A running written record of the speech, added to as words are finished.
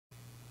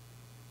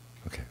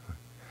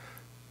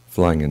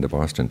Flying into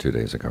Boston 2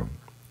 days ago,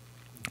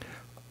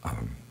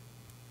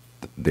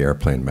 the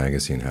Airplane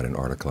magazine had an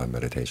article on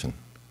meditation.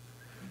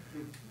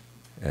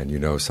 And you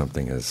know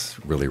something is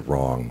really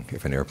wrong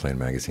if an Airplane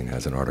magazine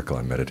has an article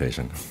on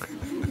meditation.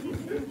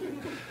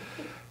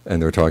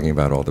 And they're talking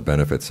about all the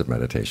benefits of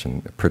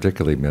meditation,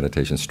 particularly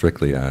meditation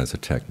strictly as a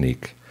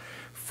technique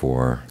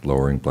for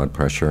lowering blood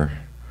pressure,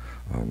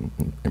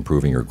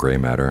 improving your gray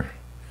matter,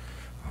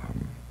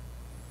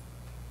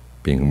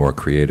 being more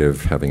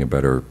creative, having a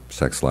better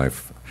sex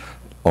life,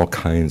 all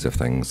kinds of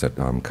things that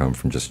come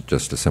from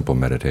just a simple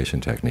meditation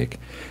technique.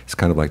 It's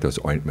kind of like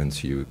those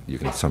ointments you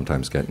can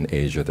sometimes get in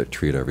Asia that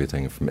treat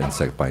everything from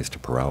insect bites to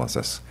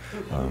paralysis.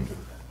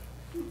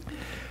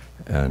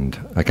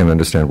 And I can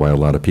understand why a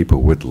lot of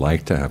people would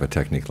like to have a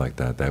technique like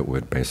that that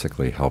would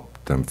basically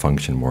help them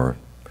function more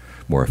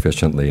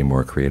efficiently,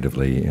 more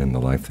creatively in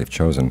the life they've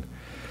chosen.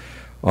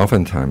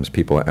 Oftentimes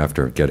people,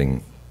 after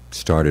getting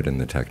started in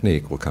the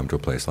technique, will come to a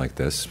place like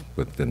this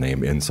with the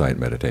name Insight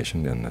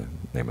Meditation in the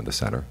name of the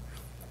center.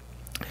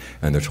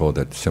 And they're told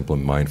that simple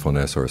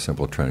mindfulness or a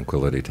simple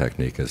tranquility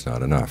technique is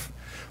not enough.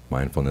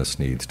 Mindfulness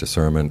needs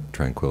discernment,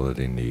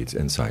 tranquility needs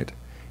insight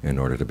in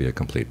order to be a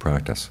complete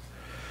practice.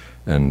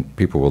 And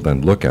people will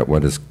then look at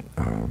what is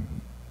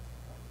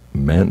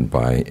meant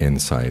by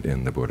insight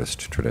in the Buddhist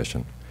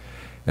tradition.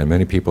 And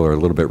many people are a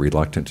little bit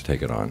reluctant to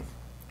take it on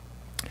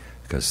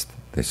because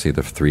they see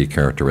the three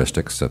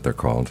characteristics that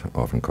they're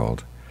often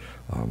called.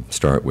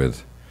 Start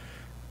with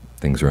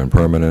things are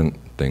impermanent,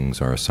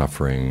 things are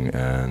suffering,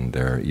 and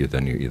they're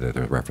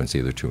reference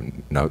either to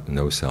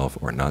no self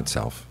or not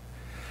self.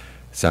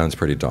 Sounds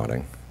pretty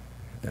daunting,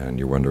 and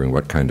you're wondering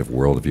what kind of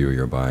worldview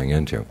you're buying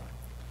into.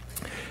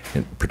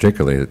 And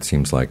particularly, it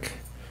seems like,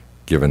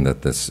 given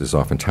that this is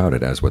often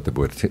touted as what the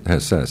Buddha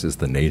says is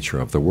the nature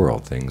of the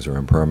world. Things are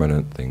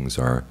impermanent, things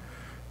are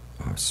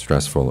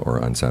stressful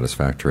or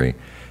unsatisfactory,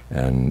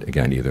 and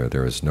again, either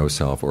there is no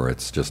self or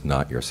it's just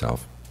not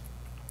yourself.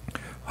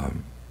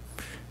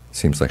 It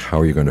seems like, how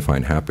are you going to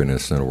find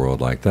happiness in a world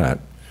like that,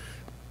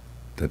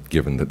 that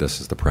given that this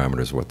is the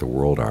parameters of what the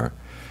world are?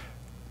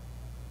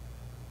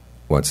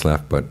 What's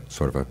left but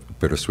sort of a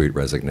bittersweet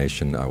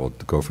resignation. I will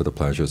go for the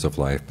pleasures of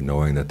life,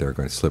 knowing that they're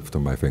going to slip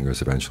through my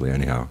fingers eventually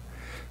anyhow.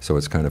 So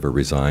it's kind of a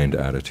resigned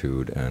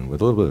attitude and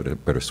with a little bit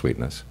of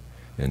bittersweetness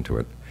into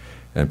it.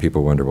 And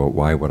people wonder, well,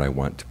 why would I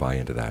want to buy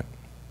into that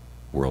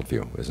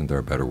worldview? Isn't there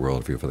a better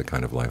worldview for the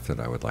kind of life that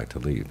I would like to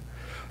lead?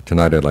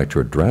 Tonight I'd like to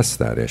address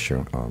that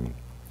issue,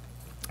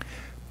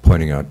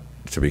 pointing out,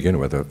 to begin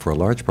with, that for a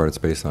large part it's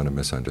based on a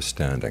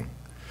misunderstanding.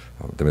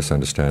 The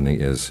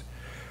misunderstanding is,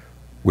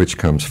 which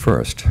comes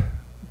first,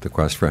 the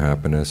quest for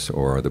happiness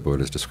or the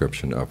Buddha's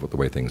description of the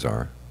way things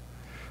are?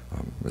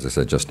 As I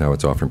said just now,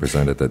 it's often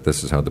presented that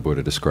this is how the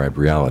Buddha described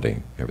reality.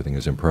 Everything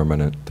is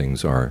impermanent,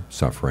 things are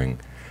suffering,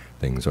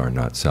 things are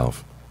not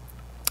self.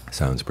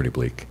 Sounds pretty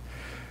bleak.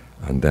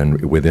 And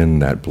then within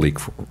that bleak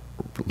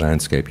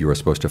landscape, you are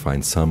supposed to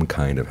find some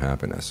kind of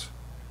happiness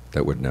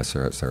that wouldn't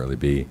necessarily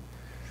be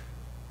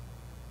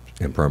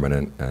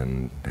impermanent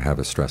and have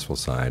a stressful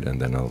side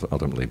and then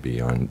ultimately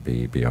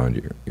be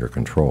beyond your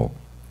control.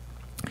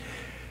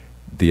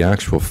 The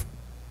actual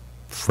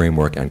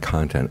framework and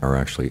content are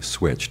actually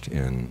switched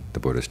in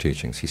the Buddha's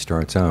teachings. He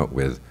starts out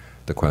with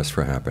the quest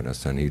for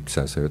happiness, and he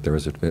says that there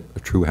is a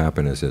true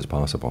happiness is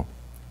possible.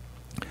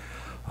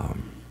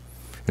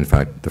 In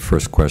fact, the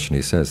first question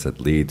he says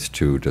that leads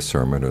to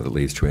discernment or that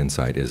leads to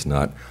insight is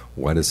not,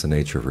 what is the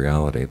nature of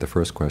reality? The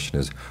first question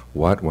is,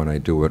 what, when I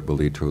do it, will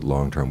lead to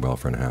long-term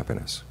welfare and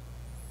happiness?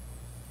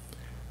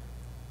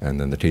 And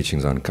then the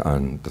teachings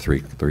on the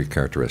three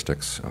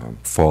characteristics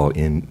fall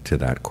into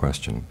that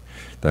question.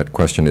 That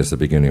question is the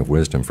beginning of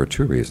wisdom for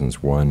two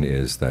reasons. One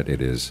is that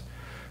it is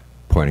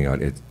pointing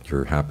out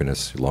your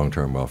happiness,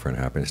 long-term welfare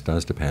and happiness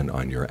does depend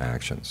on your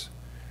actions.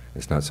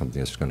 It's not something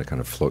that's going to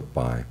kind of float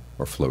by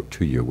or float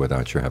to you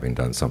without you having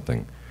done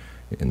something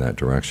in that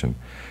direction.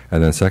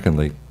 And then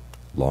secondly,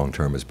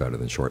 long-term is better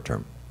than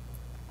short-term.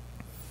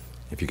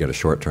 If you get a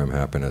short-term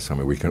happiness, I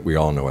mean, we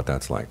all know what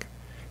that's like.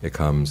 It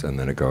comes and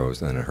then it goes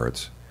and then it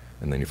hurts.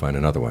 And then you find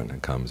another one.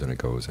 It comes and it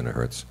goes and it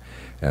hurts.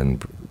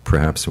 And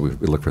perhaps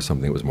if we look for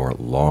something that was more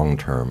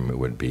long-term, it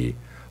would be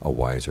a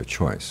wiser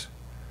choice.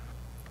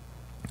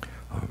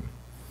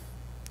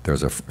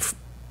 There's a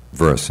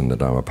verse in the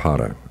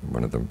Dhammapada,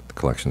 one of the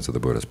collections of the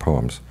Buddha's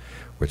poems,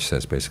 which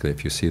says basically,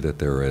 if you see that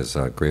there is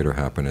a greater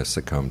happiness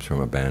that comes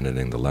from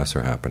abandoning the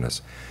lesser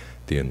happiness,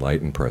 the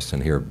enlightened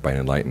person, here by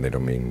enlightened they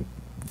don't mean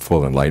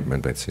full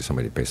enlightenment, they see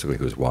somebody basically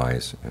who's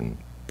wise and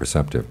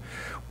perceptive,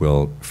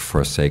 will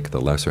forsake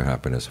the lesser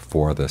happiness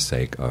for the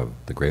sake of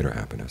the greater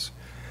happiness.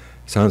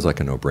 Sounds like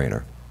a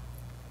no-brainer.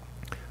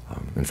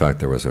 In fact,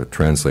 there was a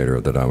translator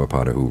of the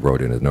Dhammapada who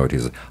wrote in a note, he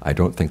said, I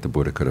don't think the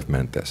Buddha could have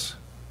meant this,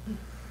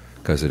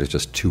 because it is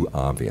just too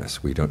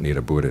obvious. We don't need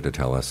a Buddha to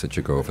tell us that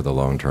you go for the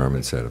long term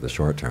instead of the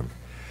short term.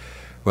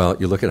 Well,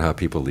 you look at how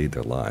people lead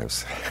their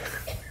lives,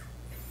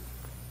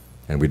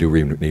 and we do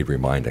need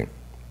reminding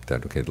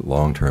that, okay, the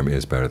long term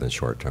is better than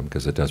short term,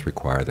 because it does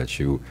require that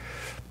you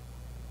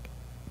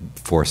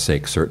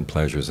forsake certain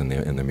pleasures in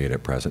the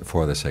immediate present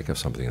for the sake of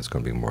something that's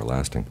going to be more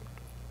lasting.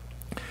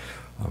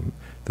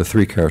 The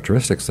three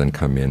characteristics then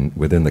come in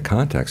within the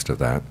context of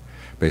that,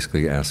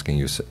 basically asking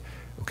you,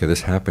 okay,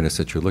 this happiness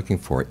that you're looking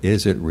for,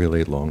 is it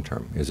really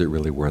long-term? Is it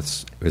really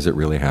is it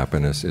really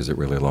happiness? Is it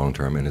really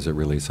long-term? And is it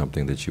really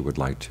something that you would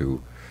like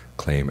to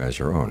claim as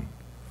your own?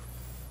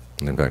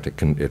 And in fact,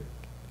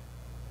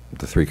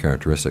 the three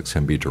characteristics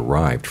can be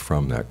derived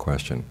from that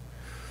question.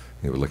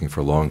 You're looking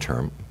for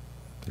long-term.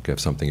 If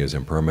something is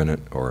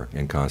impermanent or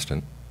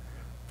inconstant,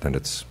 then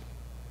it's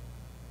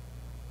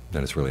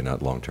really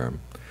not long-term.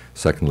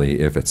 Secondly,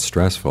 if it's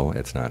stressful,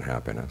 it's not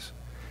happiness.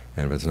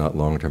 And if it's not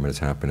long-term and it's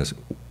happiness,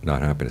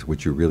 not happiness,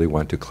 would you really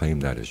want to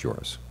claim that as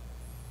yours?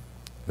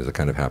 As the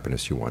kind of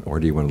happiness you want? Or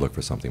do you want to look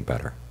for something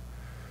better?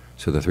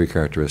 So the three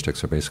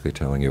characteristics are basically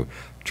telling you,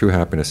 true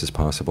happiness is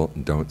possible,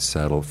 don't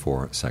settle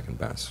for second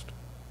best.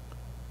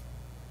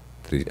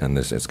 And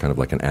it's kind of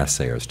like an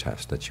assayer's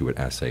test, that you would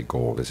assay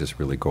gold. Is this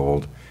really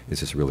gold?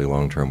 Is this really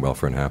long-term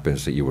welfare and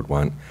happiness that you would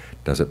want?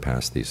 Does it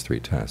pass these three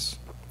tests?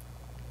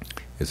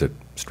 Is it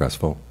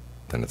stressful?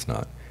 Then it's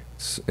not.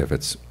 If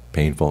it's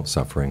painful,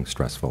 suffering,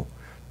 stressful,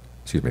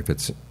 if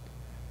it's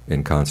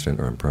inconstant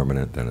or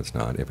impermanent, then it's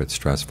not. If it's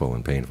stressful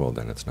and painful,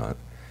 then it's not.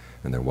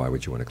 And then why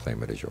would you want to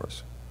claim it as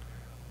yours?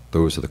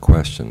 Those are the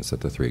questions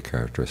that the three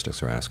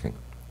characteristics are asking.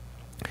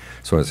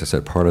 So as I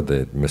said, part of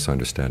the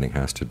misunderstanding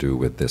has to do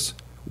with this,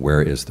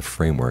 where is the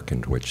framework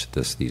in which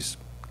these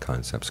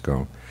concepts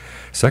go?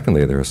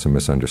 Secondly, there are some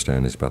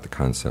misunderstandings about the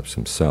concepts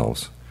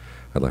themselves.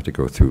 I'd like to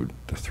go through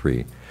the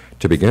three.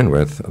 To begin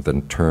with,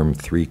 the term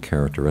three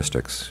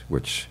characteristics,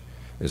 which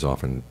is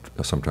often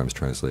sometimes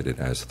translated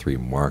as three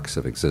marks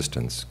of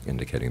existence,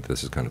 indicating that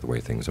this is kind of the way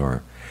things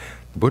are.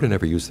 The Buddha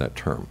never used that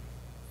term.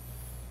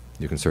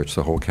 You can search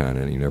the whole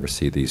canon and you never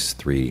see these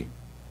three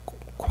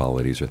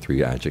qualities or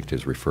three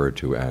adjectives referred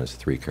to as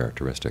three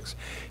characteristics.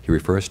 He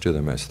refers to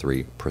them as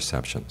three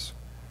perceptions.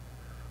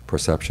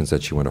 Perceptions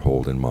that you want to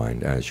hold in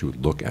mind as you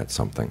look at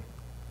something.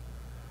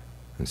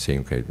 And see,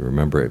 okay,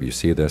 remember, if you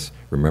see this,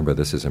 remember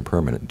this is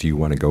impermanent. Do you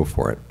want to go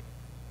for it?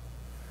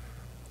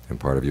 And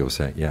part of you will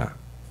say, yeah.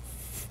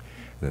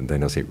 And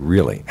then they'll say,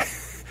 really?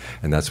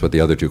 And that's what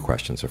the other two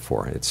questions are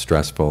for. It's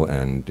stressful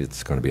and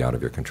it's going to be out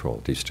of your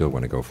control. Do you still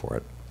want to go for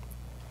it?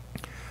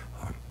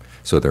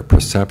 So they're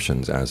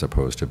perceptions as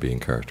opposed to being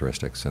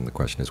characteristics. And the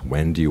question is,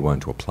 when do you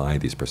want to apply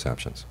these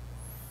perceptions?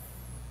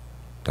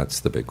 That's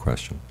the big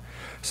question.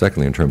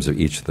 Secondly, in terms of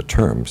each of the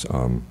terms,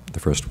 the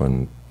first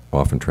one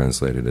often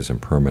translated as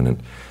impermanent,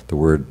 the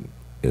word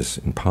is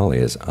in Pali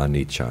is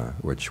anicca,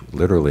 which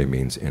literally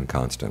means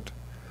inconstant.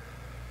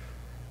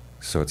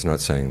 So it's not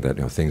saying that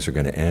things are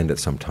going to end at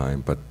some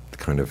time, but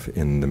kind of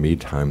in the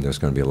meantime there's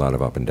going to be a lot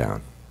of up and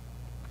down.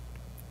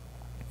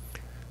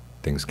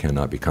 Things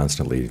cannot be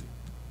constantly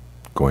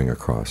going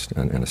across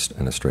in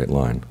a straight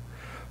line.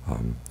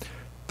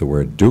 The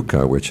word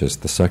dukkha, which is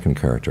the second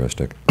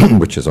characteristic,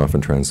 which is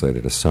often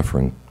translated as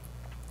suffering,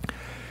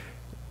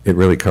 it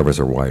really covers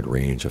a wide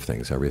range of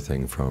things,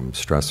 everything from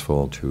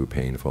stressful to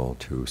painful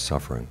to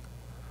suffering.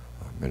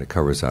 And it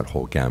covers that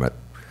whole gamut.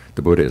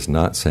 The Buddha is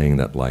not saying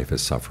that life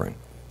is suffering.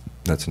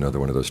 That's another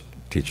one of those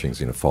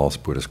teachings, false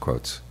Buddhist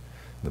quotes.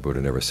 The Buddha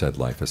never said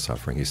life is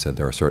suffering. He said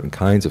there are certain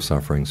kinds of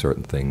suffering,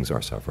 certain things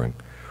are suffering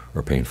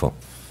or painful.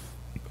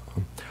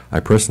 I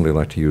personally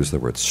like to use the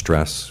word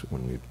stress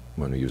when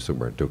we use the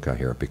word dukkha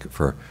here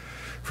for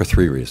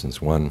three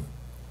reasons. One,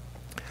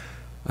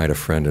 I had a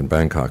friend in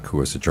Bangkok who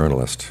was a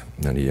journalist,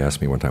 and he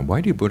asked me one time, why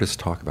do Buddhists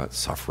talk about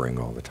suffering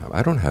all the time?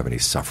 I don't have any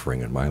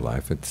suffering in my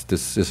life.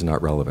 This is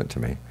not relevant to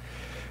me.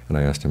 And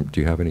I asked him,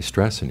 do you have any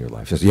stress in your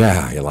life? He says,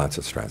 yeah, lots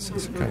of stress.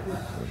 It's okay.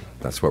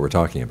 That's what we're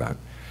talking about.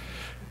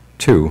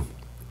 Two,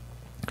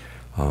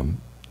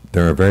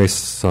 there are very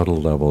subtle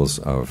levels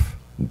of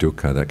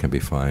dukkha that can be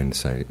found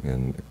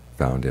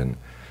in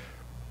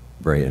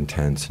very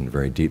intense and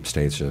very deep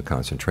states of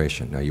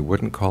concentration. Now, you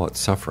wouldn't call it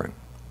suffering.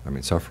 I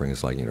mean, suffering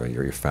is like,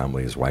 your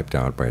family is wiped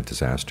out by a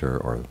disaster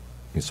or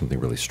something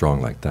really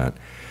strong like that.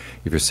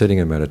 If you're sitting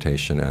in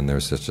meditation and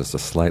there's just a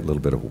slight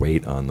little bit of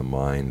weight on the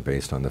mind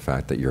based on the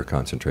fact that your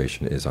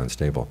concentration is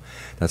unstable,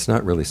 that's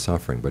not really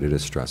suffering, but it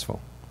is stressful.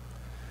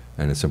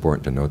 And it's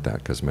important to note that,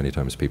 because many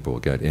times people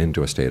will get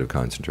into a state of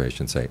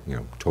concentration, say,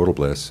 total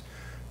bliss,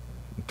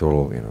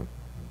 total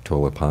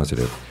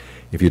positive.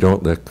 If you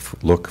don't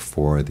look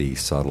for the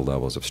subtle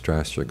levels of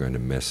stress, you're going to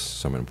miss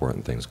some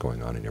important things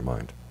going on in your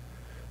mind.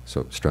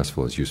 So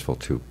stressful is useful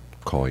to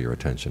call your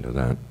attention to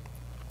that.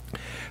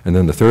 And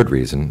then the third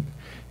reason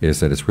is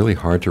that it's really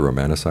hard to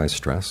romanticize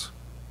stress.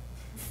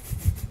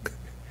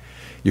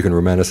 You can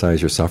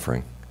romanticize your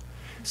suffering.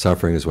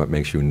 Suffering is what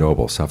makes you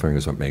noble. Suffering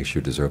is what makes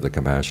you deserve the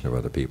compassion of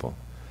other people.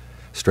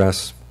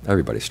 Stress,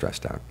 everybody's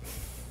stressed out.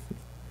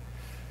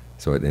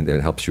 So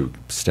it helps you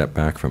step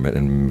back from it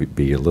and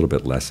be a little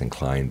bit less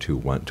inclined to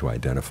want to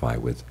identify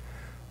with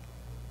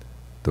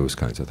those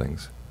kinds of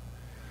things.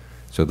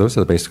 So those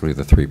are basically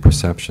the three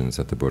perceptions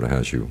that the Buddha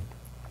has you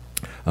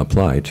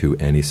apply to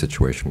any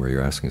situation where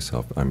you're asking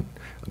yourself, I'm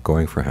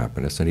going for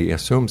happiness, and he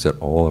assumes that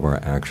all of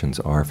our actions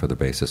are for the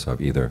basis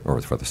of either,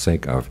 or for the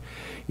sake of,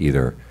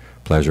 either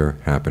pleasure,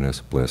 happiness,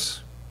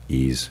 bliss,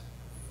 ease,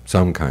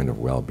 some kind of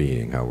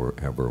well-being,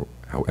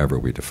 however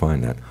we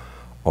define that.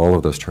 All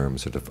of those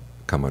terms are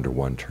come under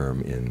one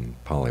term in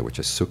Pali, which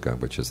is sukha,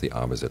 which is the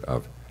opposite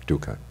of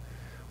dukkha.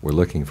 We're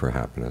looking for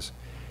happiness.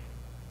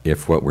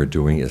 If what we're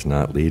doing is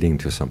not leading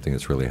to something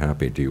that's really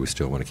happy, do you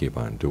still want to keep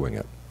on doing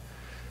it?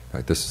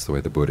 Right, this is the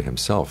way the Buddha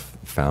himself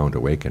found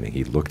awakening.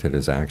 He looked at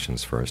his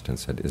actions first and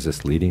said, is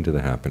this leading to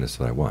the happiness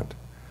that I want?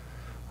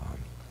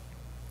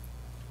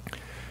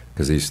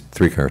 Because these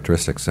three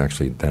characteristics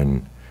actually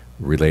then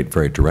relate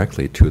very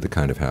directly to the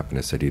kind of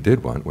happiness that he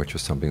did want, which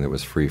was something that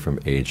was free from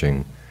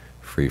aging,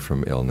 free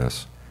from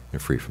illness,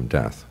 and free from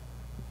death.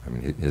 I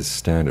mean, his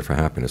standard for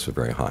happiness was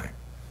very high.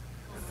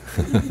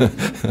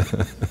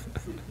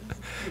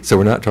 So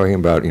we're not talking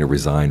about,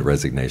 resigned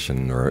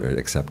resignation or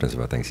acceptance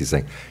about things. He's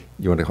saying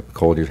you want to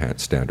hold your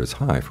standards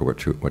high for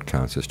what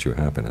counts as true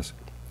happiness.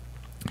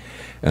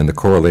 And the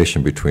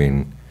correlation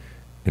between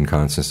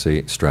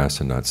inconstancy, stress,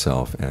 and not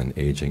self, and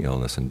aging,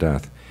 illness, and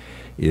death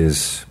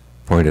is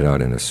pointed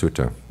out in a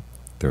sutta.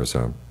 There's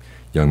a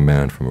young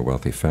man from a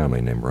wealthy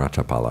family named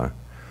Ratapala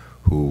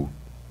who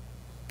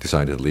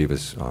decided to leave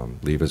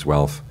his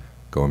wealth,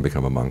 go and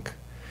become a monk.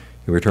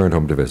 He returned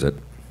home to visit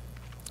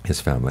his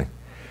family.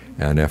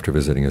 And after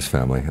visiting his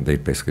family, they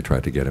basically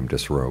tried to get him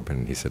disrobed,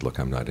 and he said, look,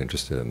 I'm not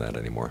interested in that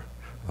anymore.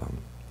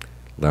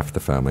 Left the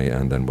family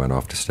and then went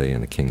off to stay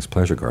in a king's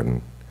pleasure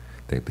garden.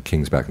 The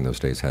kings back in those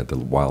days had the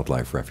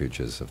wildlife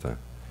refuges of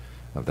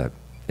that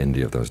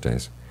India of those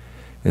days.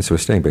 And so we're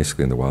staying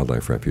basically in the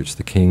wildlife refuge.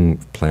 The king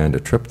planned a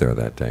trip there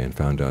that day and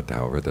found out,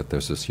 however, that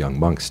there's this young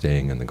monk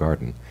staying in the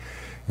garden.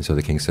 And so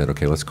the king said,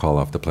 okay, let's call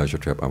off the pleasure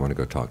trip. I want to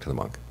go talk to the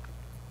monk.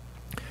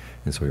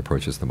 And so he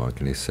approaches the monk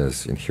and he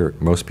says, and here,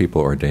 most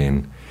people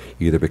ordain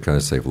either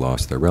because they've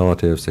lost their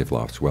relatives, they've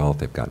lost wealth,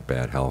 they've got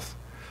bad health.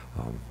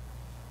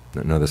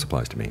 None of this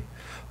applies to me.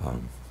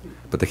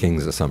 But the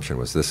king's assumption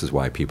was this is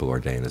why people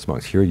ordain as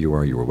monks. Here you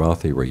are, you were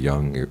wealthy, you were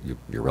young,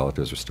 your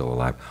relatives are still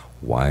alive.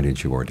 Why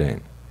did you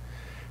ordain?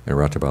 And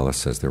Rattabala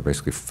says there are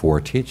basically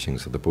 4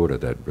 teachings of the Buddha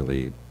that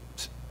really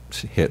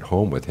hit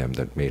home with him,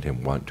 that made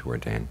him want to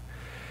ordain.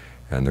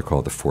 And they're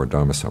called the 4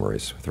 Dharma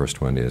summaries. The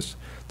first one is,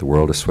 the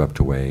world is swept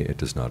away, it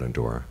does not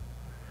endure.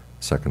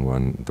 Second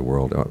one, the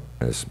world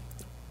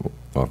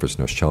offers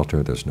no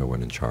shelter, there's no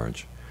one in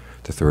charge.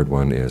 The third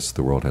one is,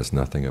 the world has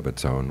nothing of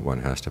its own,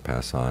 one has to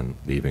pass on,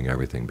 leaving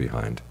everything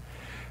behind.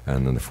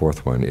 And then the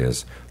fourth one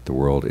is, the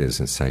world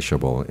is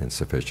insatiable,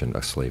 insufficient,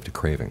 a slave to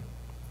craving.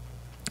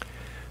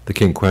 The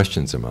king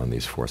questions him on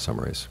these 4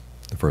 summaries.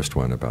 The first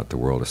one about the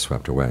world is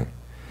swept away.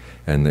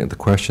 And the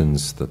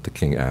questions that the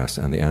king asks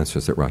and the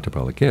answers that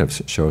Rattabala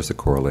gives shows the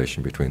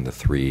correlation between the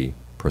 3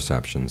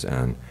 perceptions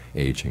and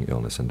aging,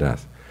 illness, and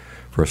death.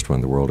 First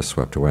one, the world is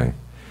swept away.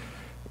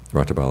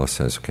 Rattabala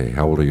says, okay,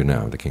 how old are you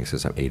now? The king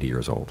says, I'm 80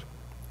 years old.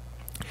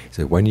 He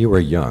said, when you were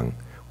young,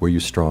 were you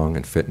strong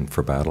and fit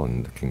for battle?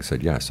 And the king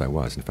said, yes, I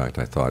was. In fact,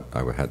 I thought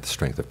I had the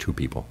strength of 2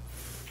 people.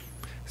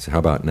 He said, how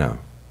about now?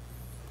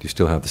 Do you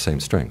still have the same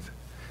strength?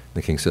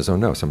 The king says, oh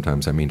no,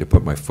 sometimes I mean to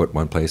put my foot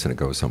one place and it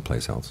goes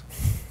someplace else.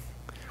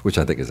 Which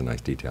I think is a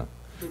nice detail.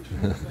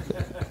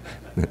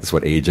 That's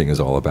what aging is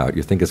all about.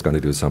 You think it's going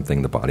to do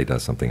something, the body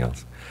does something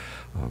else.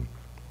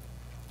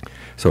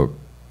 So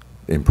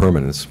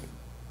impermanence,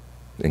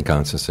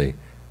 inconstancy,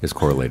 is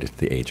correlated to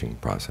the aging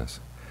process.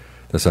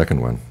 The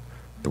second one,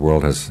 the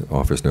world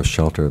offers no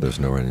shelter, there's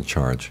no one in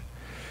charge.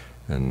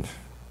 And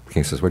the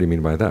king says, what do you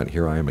mean by that?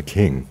 Here I am a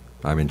king,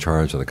 I'm in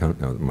charge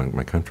of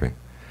my country.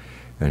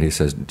 And he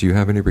says, do you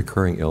have any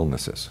recurring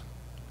illnesses?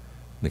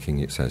 The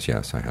king says,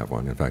 yes, I have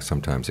one. In fact,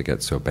 sometimes it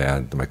gets so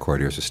bad that my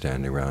courtiers are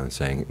standing around and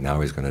saying,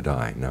 now he's going to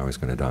die, now he's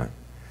going to die.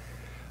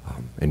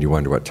 And you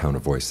wonder what tone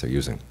of voice they're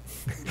using.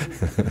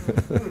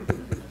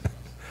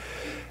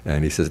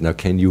 And he says, now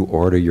can you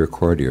order your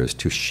courtiers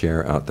to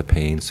share out the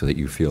pain so that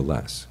you feel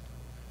less?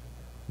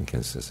 And the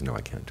king says, no,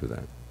 I can't do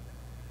that.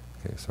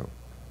 Okay, so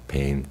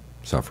pain,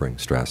 suffering,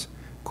 stress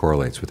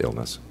correlates with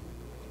illness.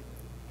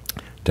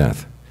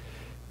 Death.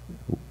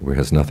 It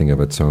has nothing of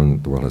its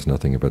own, the world has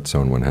nothing of its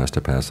own, one has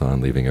to pass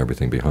on, leaving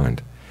everything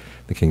behind.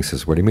 The king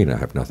says, what do you mean I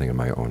have nothing of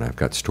my own? I've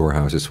got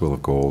storehouses full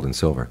of gold and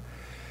silver.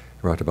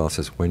 Rattabala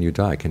says, when you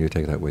die, can you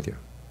take that with you?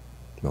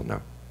 Well,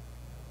 no.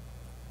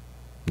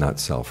 Not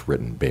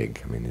self-written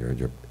big. I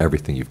mean,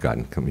 everything you've got,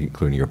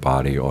 including your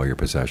body, all your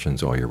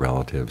possessions, all your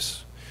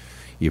relatives,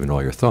 even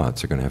all your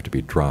thoughts, are going to have to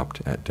be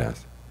dropped at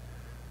death.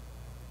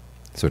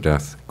 So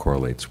death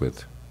correlates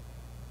with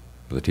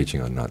the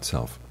teaching on not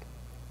self.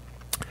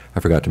 I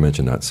forgot to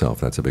mention not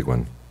self. That's a big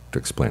one to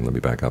explain. Let me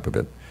back up a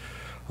bit.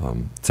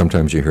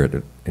 Sometimes you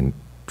hear it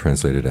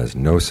translated as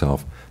no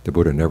self. The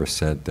Buddha never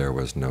said there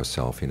was no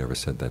self. He never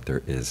said that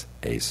there is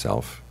a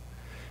self.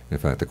 In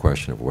fact, the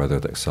question of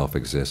whether the self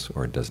exists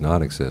or does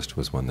not exist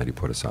was one that he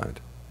put aside.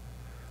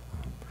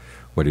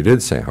 What he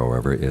did say,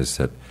 however, is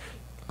that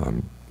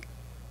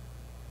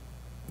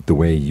the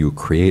way you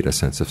create a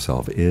sense of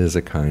self is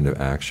a kind of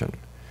action.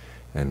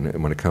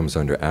 And when it comes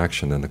under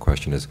action, then the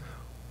question is,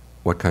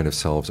 what kind of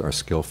selves are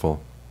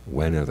skillful?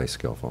 When are they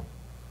skillful?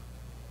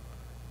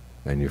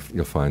 And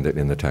you'll find that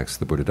in the text,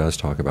 the Buddha does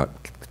talk about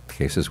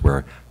cases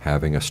where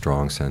having a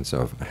strong sense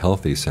of, a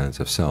healthy sense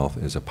of self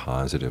is a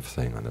positive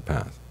thing on the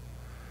path.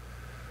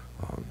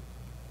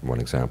 One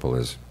example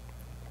is,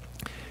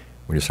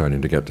 when you're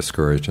starting to get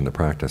discouraged in the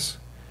practice,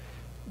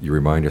 you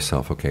remind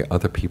yourself, okay,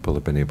 other people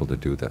have been able to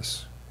do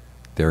this.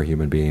 They're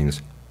human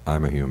beings,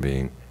 I'm a human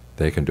being,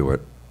 they can do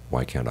it,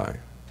 why can't I?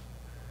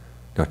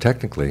 Now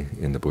technically,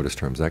 in the Buddhist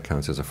terms, that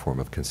counts as a form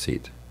of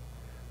conceit.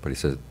 But he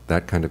says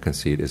that kind of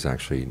conceit is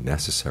actually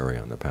necessary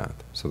on the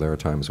path. So there are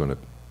times when a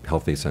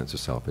healthy sense of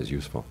self is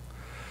useful.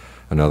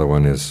 Another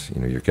one is,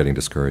 you're getting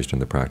discouraged in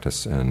the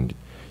practice, and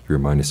you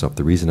remind yourself,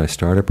 the reason I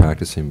started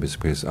practicing was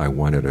because I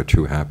wanted a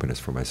true happiness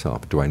for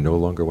myself. Do I no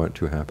longer want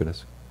true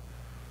happiness?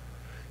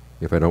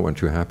 If I don't want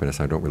true happiness,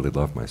 I don't really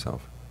love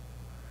myself.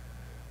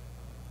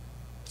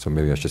 So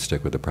maybe I should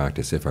stick with the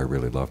practice if I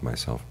really love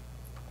myself.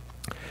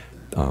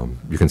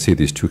 You can see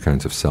these two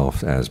kinds of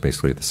self as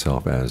basically the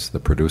self as the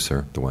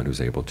producer, the one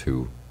who's able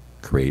to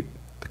create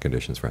the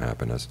conditions for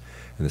happiness,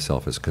 and the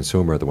self as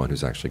consumer, the one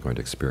who's actually going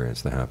to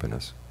experience the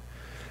happiness.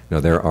 Now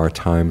there are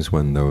times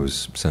when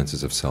those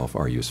senses of self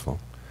are useful.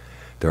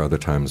 There are other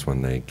times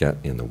when they get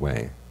in the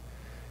way.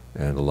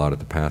 And a lot of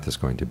the path is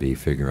going to be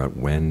figuring out,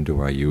 when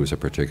do I use a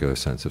particular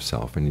sense of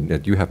self?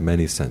 And you have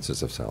many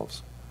senses of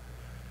selves.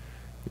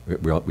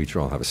 We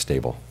all have a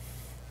stable.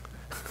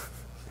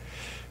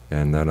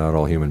 And they're not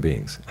all human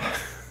beings.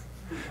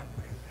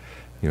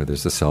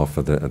 There's the self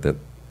of the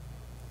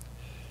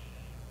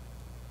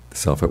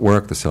self at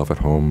work, the self at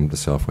home, the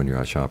self when you're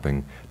out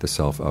shopping, the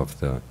self of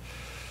the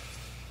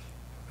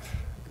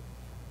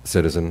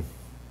citizen,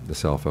 the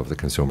self of the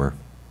consumer.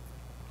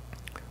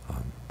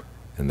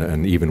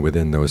 And even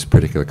within those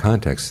particular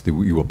contexts,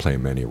 you will play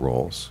many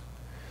roles.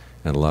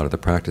 And a lot of the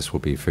practice will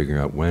be figuring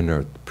out, when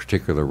are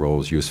particular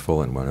roles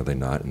useful and when are they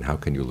not, and how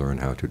can you learn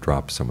how to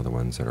drop some of the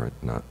ones that are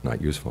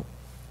not useful.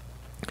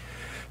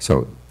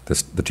 So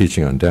the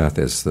teaching on death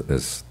is the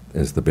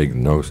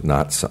big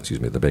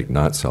the big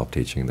not self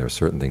teaching. There are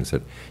certain things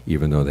that,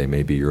 even though they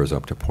may be yours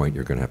up to a point,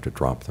 you're going to have to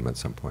drop them at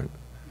some point.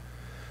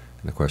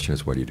 And the question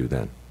is, what do you do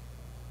then?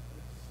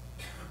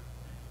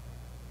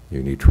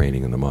 You need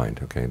training in the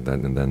mind, okay? And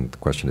then the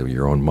question of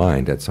your own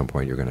mind, at some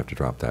point you're going to have to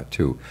drop that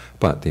too.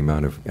 But the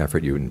amount of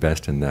effort you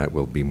invest in that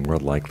will be more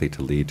likely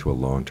to lead to a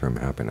long-term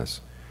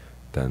happiness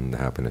than the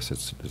happiness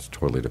that's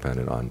totally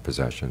dependent on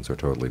possessions or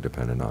totally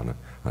dependent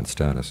on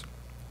status.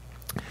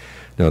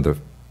 Now,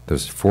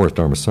 there's 4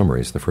 Dharma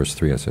summaries. The first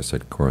 3, as I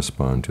said,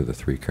 correspond to the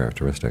 3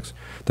 characteristics.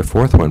 The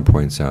 4th one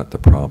points out the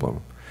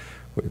problem,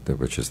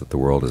 which is that the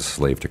world is a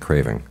slave to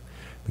craving.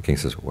 The king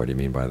says, what do you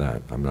mean by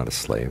that? I'm not a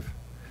slave.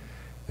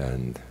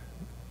 And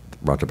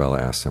Ratabala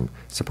asks him,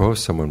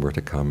 suppose someone were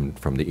to come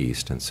from the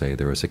east and say,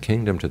 there is a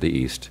kingdom to the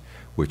east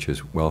which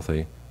is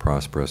wealthy,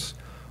 prosperous,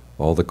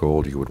 all the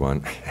gold you would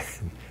want,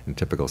 in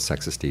typical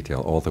sexist detail,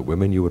 all the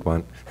women you would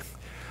want,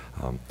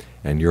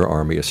 and your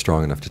army is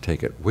strong enough to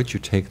take it. Would you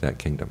take that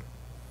kingdom?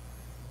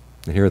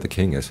 And here the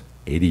king is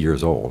 80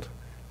 years old.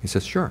 He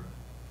says, sure.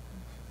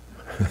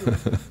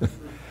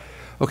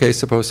 Okay,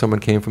 suppose someone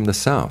came from the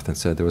south and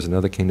said there was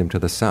another kingdom to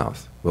the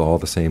south with all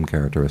the same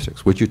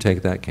characteristics. Would you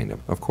take that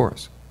kingdom? Of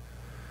course.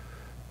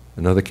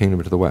 Another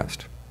kingdom to the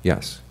west?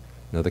 Yes.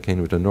 Another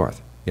kingdom to the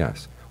north?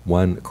 Yes.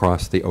 One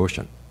across the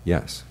ocean?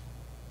 Yes.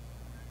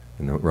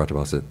 And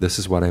Ratabala said, this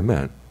is what I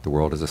meant. The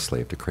world is a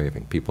slave to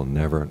craving. People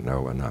never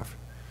know enough.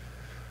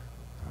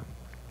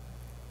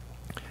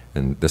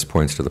 And this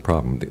points to the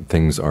problem.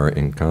 Things are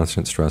in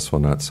constant stressful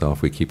not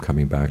self. We keep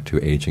coming back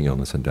to aging,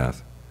 illness, and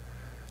death.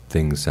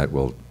 Things that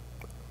will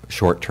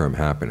short-term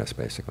happiness,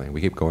 basically.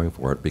 We keep going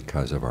for it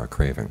because of our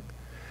craving.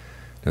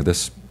 Now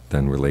this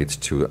then relates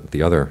to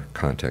the other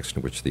context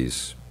in which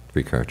these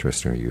 3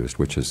 characteristics are used,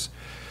 which is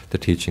the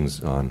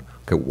teachings on,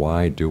 okay,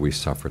 why do we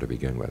suffer to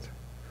begin with?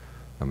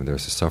 I mean,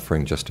 there's a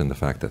suffering just in the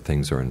fact that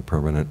things are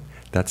impermanent.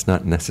 That's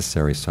not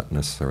necessarily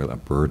a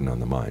burden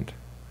on the mind.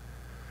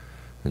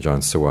 And John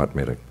Suwat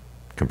made a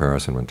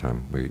comparison one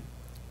time.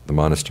 The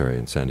monastery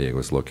in San Diego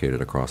was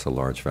located across a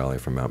large valley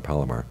from Mount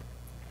Palomar.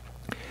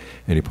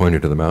 And he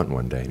pointed to the mountain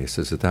one day and he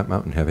says, is that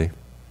mountain heavy?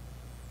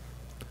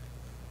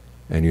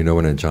 And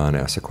when John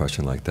asks a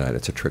question like that,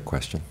 it's a trick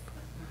question.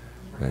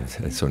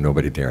 And so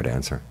nobody dared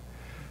answer.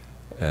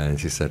 And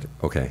she said,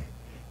 okay,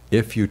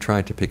 if you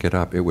tried to pick it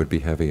up, it would be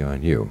heavy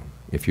on you.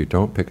 If you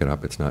don't pick it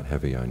up, it's not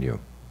heavy on you.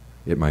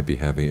 It might be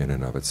heavy in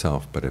and of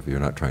itself, but if you're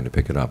not trying to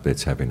pick it up,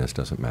 its heaviness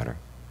doesn't matter.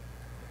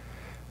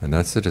 And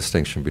that's the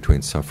distinction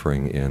between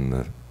suffering in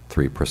the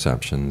 3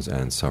 perceptions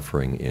and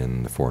suffering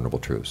in the 4 Noble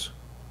Truths,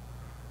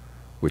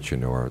 which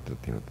are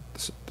the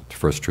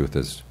first truth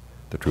is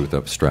the truth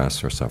of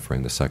stress or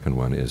suffering. The second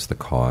one is the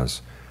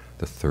cause.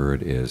 The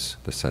third is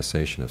the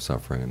cessation of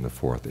suffering, and the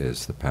 4th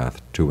is the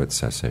path to its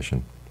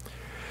cessation.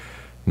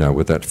 Now,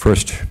 with that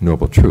first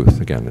noble truth,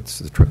 again, it's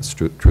the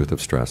truth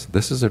of stress.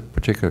 This is a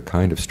particular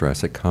kind of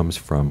stress that comes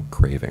from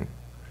craving.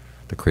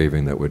 the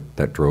craving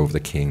that drove the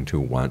king to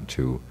want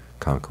to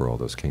conquer all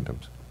those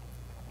kingdoms.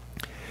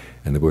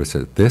 And the Buddha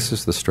said, this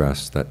is the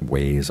stress that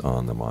weighs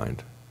on the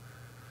mind.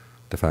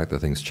 The fact that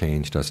things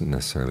change doesn't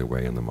necessarily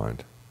weigh on the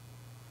mind.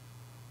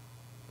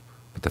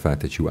 But the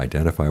fact that you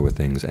identify with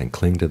things and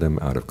cling to them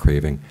out of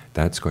craving,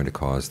 that's going to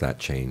cause that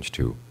change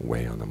to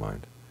weigh on the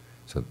mind.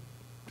 So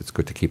it's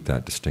good to keep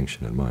that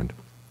distinction in mind.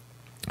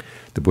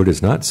 The Buddha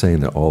is not saying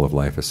that all of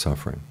life is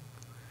suffering.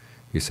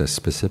 He says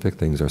specific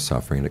things are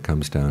suffering, and it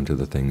comes down to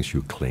the things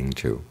you cling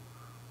to.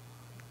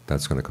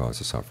 That's going to cause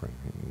the suffering.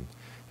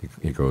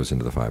 He goes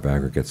into the 5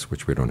 aggregates,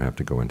 which we don't have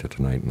to go into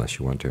tonight unless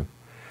you want to.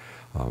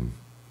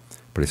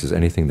 But he says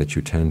anything that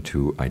you tend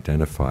to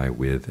identify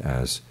with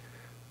as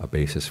a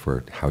basis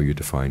for how you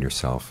define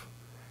yourself,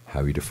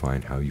 how you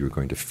define how you're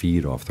going to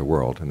feed off the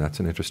world. And that's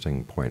an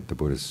interesting point. The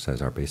Buddha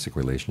says our basic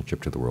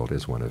relationship to the world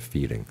is one of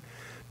feeding,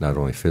 not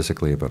only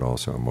physically but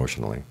also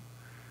emotionally.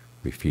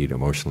 We feed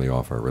emotionally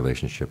off our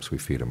relationships, we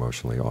feed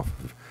emotionally off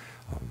of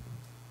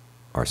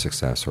our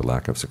success or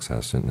lack of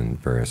success in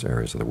various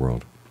areas of the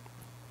world.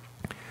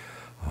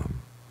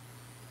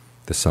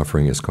 The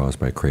suffering is caused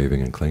by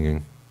craving and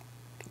clinging.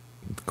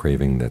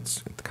 Craving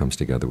that comes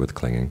together with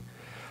clinging.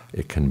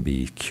 It can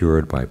be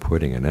cured by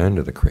putting an end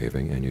to the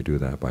craving, and you do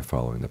that by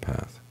following the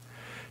path.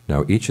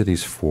 Now, each of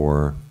these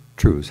 4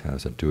 truths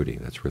has a duty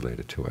that's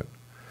related to it.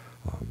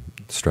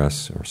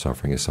 Stress or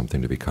suffering is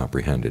something to be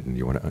comprehended, and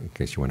in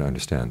case you want to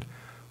understand,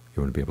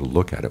 you want to be able to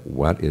look at it.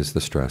 What is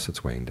the stress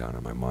that's weighing down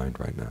on my mind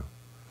right now?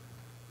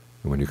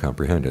 And when you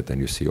comprehend it, then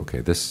you see, okay,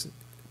 this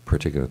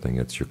particular thing,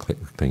 it's you're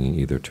clinging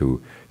either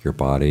to your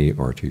body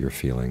or to your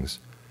feelings,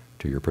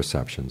 to your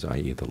perceptions,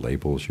 i.e. the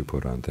labels you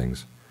put on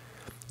things.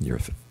 You're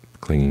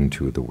clinging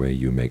to the way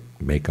you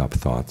make up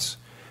thoughts,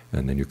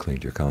 and then you cling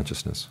to your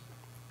consciousness.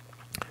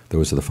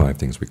 Those are the 5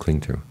 things we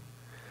cling to.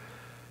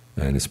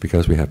 And it's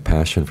because we have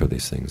passion for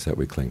these things that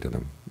we cling to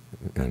them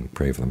and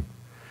crave them.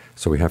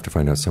 So we have to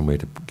find out some way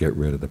to get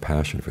rid of the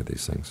passion for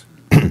these things.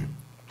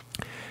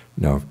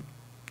 Now,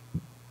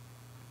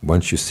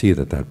 once you see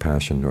that that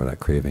passion or that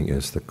craving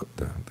is the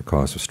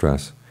cause of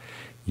stress,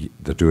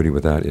 the duty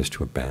with that is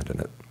to abandon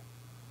it.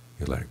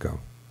 You let it go.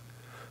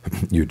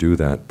 You do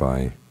that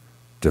by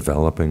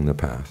developing the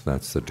path.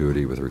 That's the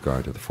duty with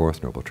regard to the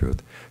 4th Noble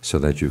Truth, so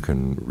that you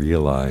can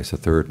realize the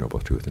 3rd Noble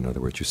Truth. In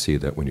other words, you see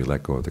that when you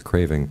let go of the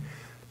craving,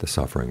 the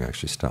suffering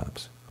actually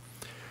stops.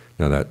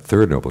 Now that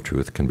 3rd Noble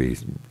Truth can be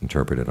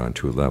interpreted on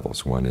 2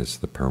 levels. One is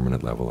the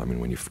permanent level. I mean,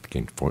 when you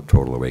gain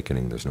total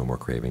awakening, there's no more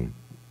craving,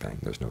 bang,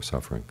 there's no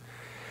suffering.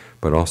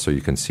 But also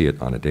you can see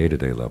it on a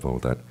day-to-day level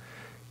that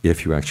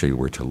if you actually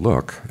were to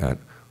look at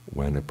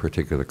when a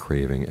particular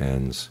craving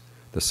ends,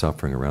 the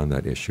suffering around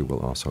that issue will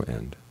also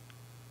end.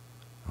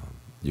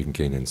 You can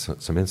gain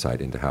some insight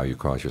into how you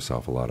cause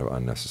yourself a lot of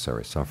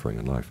unnecessary suffering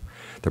in life.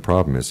 The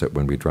problem is that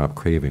when we drop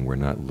craving, we're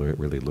not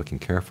really looking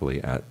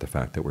carefully at the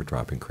fact that we're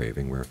dropping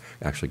craving. We're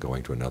actually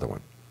going to another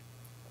one.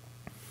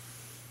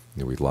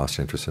 We've lost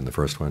interest in the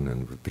first one,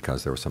 and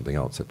because there was something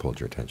else that pulled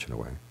your attention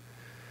away.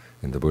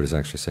 And the Buddha is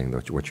actually saying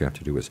that what you have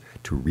to do is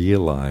to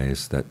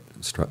realize that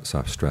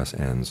stress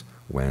ends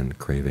when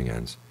craving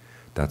ends.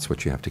 That's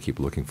what you have to keep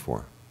looking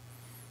for,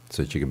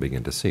 so that you can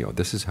begin to see, oh,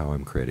 this is how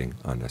I'm creating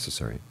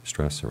unnecessary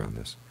stress around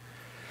this.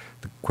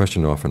 The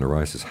question often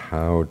arises,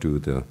 how do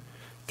the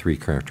 3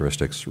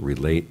 characteristics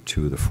relate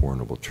to the 4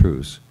 Noble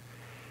Truths?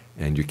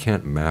 And you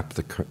can't map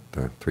the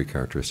 3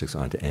 characteristics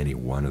onto any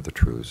one of the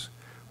truths.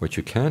 What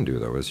you can do,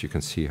 though, is you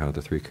can see how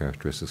the 3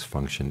 characteristics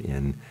function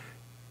in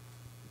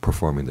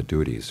performing the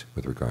duties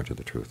with regard to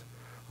the truth.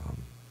 I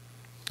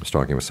was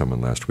talking with someone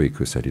last week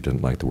who said he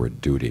didn't like the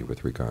word duty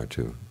with regard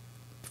to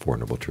 4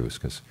 Noble Truths,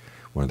 because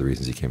one of the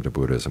reasons he came to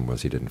Buddhism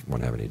was he didn't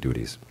want to have any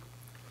duties.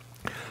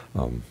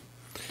 And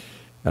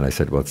I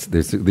said, well,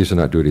 these are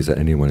not duties that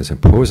anyone is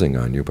imposing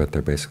on you, but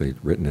they're basically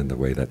written in the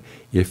way that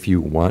if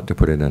you want to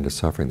put an end to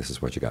suffering, this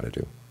is what you got to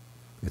do.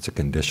 It's a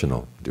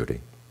conditional duty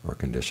or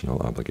conditional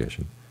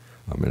obligation,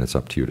 and it's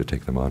up to you to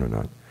take them on or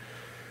not.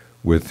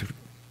 With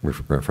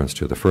reference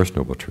to the 1st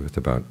Noble Truth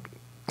about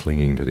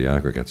clinging to the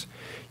aggregates,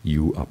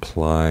 you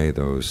apply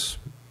those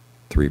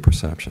 3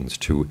 perceptions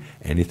to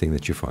anything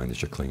that you find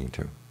that you're clinging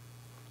to.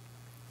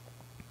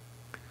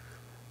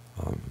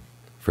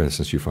 For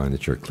instance, you find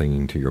that you're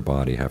clinging to your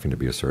body having to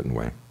be a certain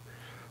way.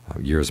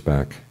 Years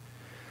back,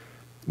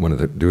 one of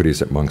the duties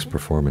that monks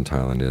perform in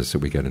Thailand is that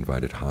we get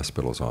invited to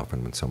hospitals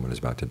often when someone is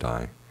about to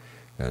die.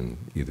 And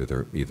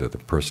either the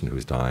person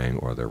who's dying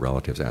or their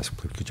relatives ask,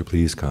 could you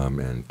please come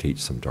and teach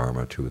some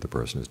Dharma to the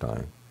person who's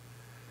dying?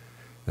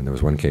 And there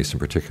was one case in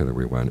particular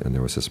we went, and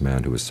there was this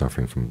man who was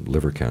suffering from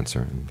liver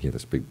cancer, and he had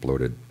this big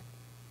bloated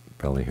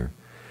belly here.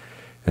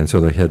 And so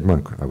the head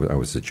monk, I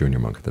was a junior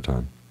monk at the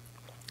time,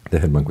 the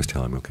head monk was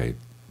telling me, okay,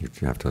 you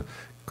have to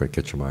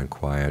get your mind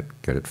quiet,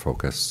 get it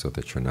focused so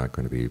that you're not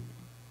going to be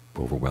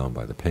overwhelmed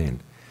by the pain.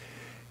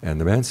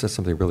 And the man says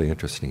something really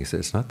interesting. He said,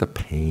 it's not the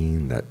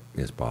pain that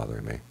is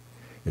bothering me,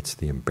 it's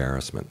the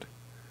embarrassment.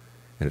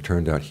 And it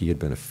turned out he had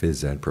been a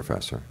phys ed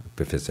professor,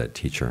 a phys ed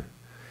teacher,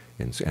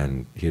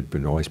 and he had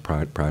been always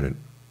prided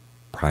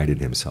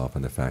prided himself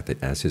on the fact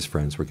that as his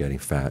friends were getting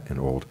fat and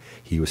old,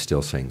 he was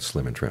still staying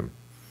slim and trim.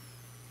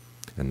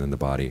 And then the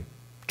body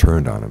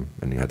turned on him,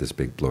 and he had this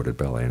big bloated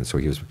belly. And so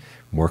he was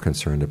more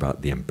concerned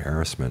about the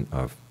embarrassment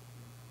of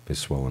his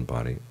swollen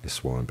body, his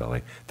swollen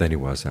belly, than he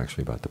was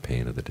actually about the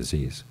pain of the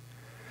disease.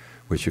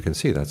 Which you can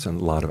see, that's a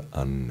lot of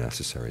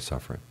unnecessary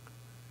suffering.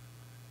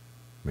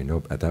 I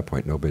mean, at that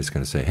point, nobody's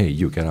going to say, "Hey,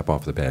 you get up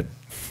off the bed,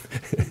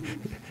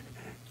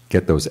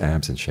 get those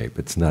abs in shape."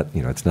 It's not,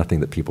 it's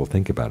nothing that people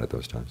think about at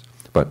those times.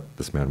 But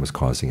this man was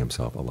causing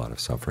himself a lot of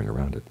suffering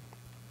around it.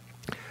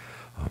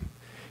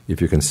 If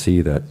you can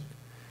see that,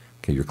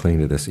 okay, you're clinging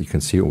to this, you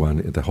can see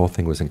the whole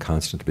thing was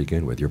inconstant to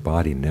begin with. Your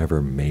body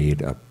never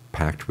made a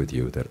pact with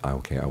you that,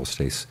 okay, I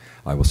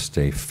will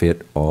stay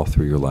fit all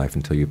through your life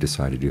until you've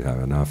decided you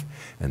have enough,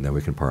 and then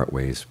we can part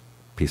ways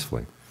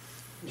peacefully.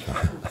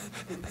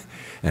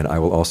 And I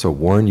will also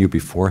warn you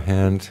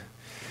beforehand,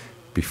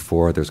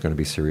 before there's going to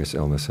be serious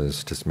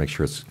illnesses, just make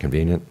sure it's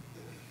convenient.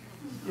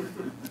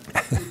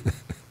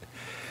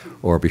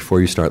 Or before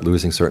you start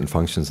losing certain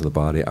functions of the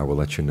body, I will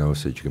let you know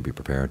so that you can be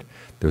prepared.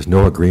 There's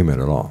no agreement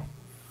at all.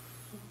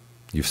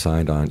 You've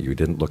signed on. You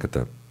didn't look at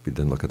the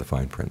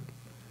fine print.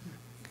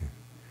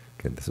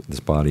 Okay,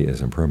 this body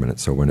is impermanent.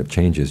 So when it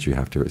changes, you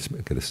have to.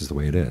 Okay, this is the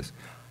way it is.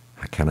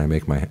 Can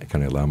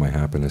I allow my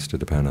happiness to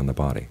depend on the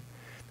body?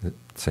 The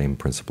same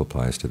principle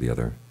applies to the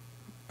other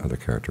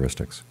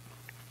characteristics.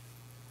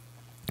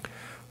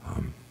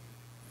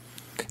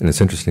 And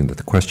it's interesting that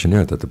the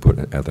questionnaire that the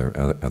Buddha,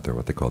 other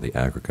what they call the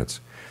aggregates,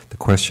 the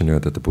questionnaire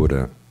that the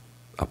Buddha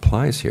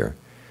applies here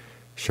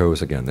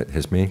shows again that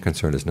his main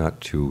concern is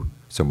not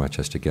so much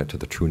as to get to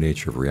the true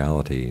nature of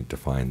reality,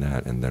 define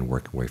that, and then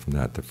work away from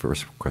that. The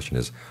first question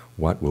is,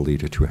 what will lead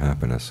to true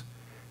happiness?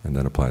 And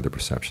then apply the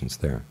perceptions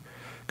there.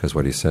 Because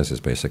what he says is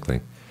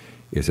basically,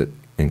 is it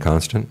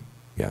inconstant?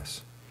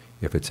 Yes.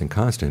 If it's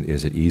inconstant,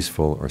 is it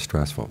easeful or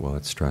stressful? Well,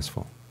 it's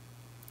stressful.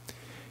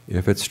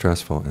 If it's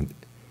stressful, and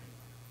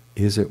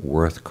is it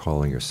worth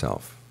calling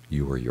yourself,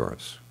 you or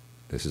yours?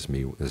 This is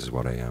me, this is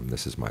what I am,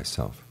 this is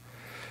myself.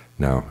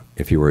 Now,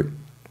 if you were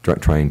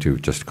trying to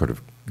just kind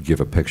of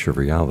give a picture of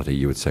reality,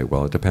 you would say,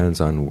 well, it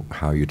depends on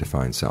how you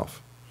define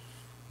self,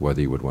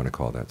 whether you would want to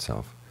call that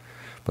self.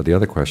 But the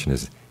other question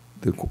is,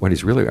 what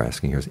he's really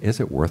asking here is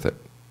it worth it?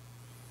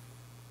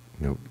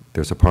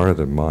 There's a part of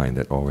the mind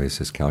that always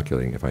is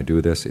calculating, if I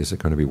do this, is it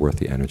going to be worth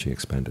the energy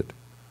expended?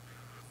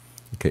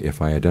 Okay,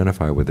 if I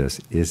identify with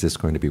this, is this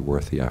going to be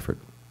worth the effort?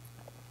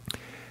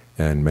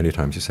 And many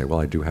times you say,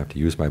 well, I do have to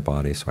use my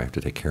body, so I have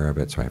to take care of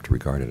it, so I have to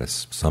regard it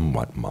as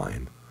somewhat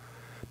mine.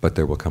 But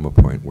there will come a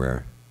point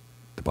where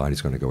the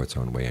body's going to go its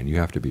own way, and you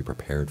have to be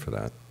prepared for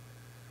that.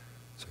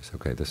 So you say,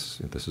 okay, this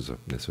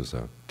is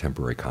a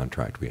temporary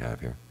contract we have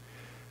here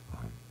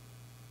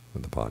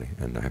with the body,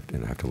 and I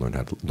have to learn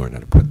how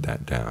to put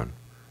that down.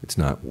 It's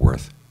not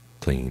worth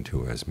clinging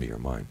to as me or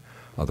mine.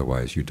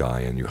 Otherwise, you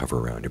die and you hover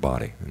around your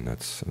body, and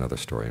that's another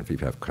story. And if you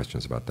have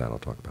questions about that, I'll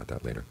talk about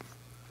that later.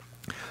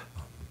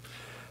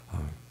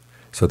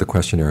 So the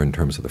questionnaire, in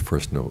terms of the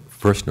first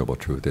noble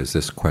truth, is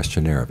this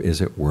questionnaire of,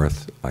 is it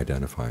worth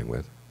identifying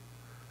with?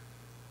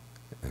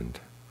 And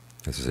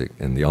this is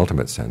in the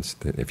ultimate sense,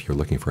 that if you're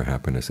looking for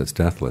happiness that's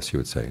deathless, you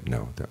would say,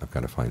 no, I've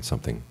got to find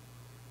something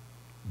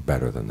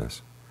better than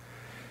this.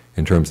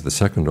 In terms of the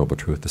second noble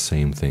truth, the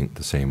same thing,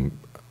 the same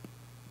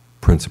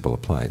principle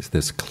applies.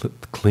 This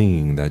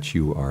clinging that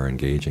you are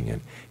engaging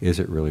in, is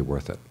it really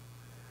worth it?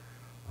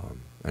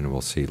 And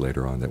we'll see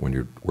later on that when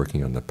you're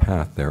working on the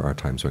path, there are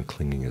times when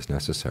clinging is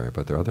necessary,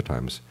 but there are other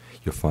times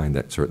you'll find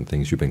that certain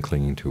things you've been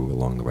clinging to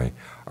along the way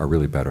are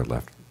really better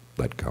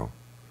let go.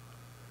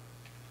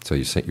 So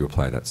you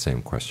apply that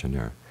same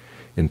questionnaire.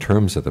 In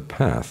terms of the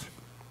path,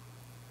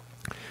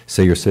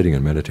 say you're sitting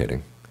and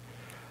meditating,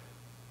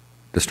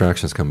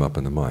 distractions come up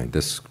in the mind.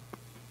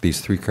 These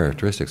three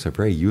characteristics are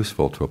very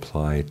useful to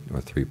apply,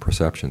 or three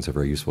perceptions are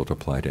very useful to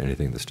apply to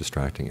anything that's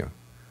distracting you.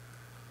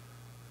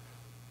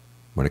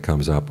 When it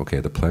comes up, okay,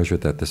 the pleasure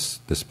that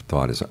this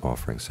thought is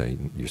offering, say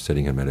you're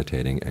sitting and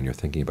meditating and you're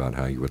thinking about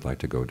how you would like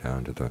to go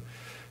down to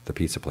the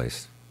pizza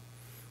place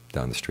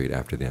down the street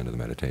after the end of the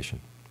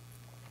meditation.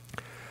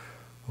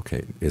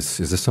 Okay, is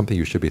this something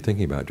you should be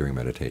thinking about during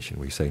meditation?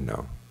 Well, you say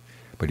no.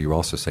 But you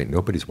also say,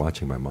 nobody's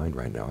watching my mind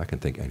right now. I can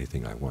think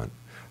anything I want.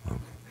 Okay.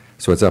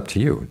 So it's up to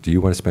you. Do you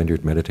want to spend your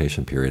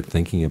meditation period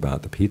thinking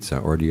about the pizza,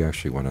 or do you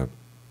actually want to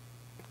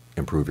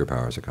improve your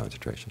powers of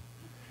concentration?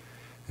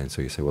 And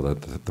so you say, well,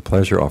 the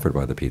pleasure offered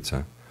by the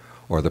pizza,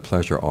 or the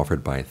pleasure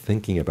offered by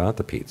thinking about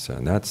the pizza,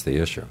 and that's the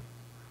issue.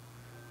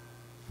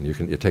 And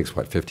it takes,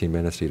 what, 15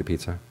 minutes to eat a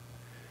pizza?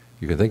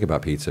 You can think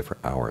about pizza for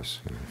hours.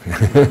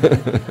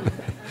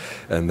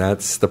 And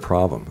that's the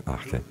problem.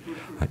 Okay.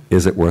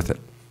 Is it worth it?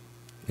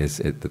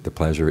 The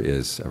pleasure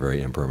is a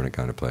very impermanent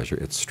kind of pleasure.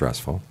 It's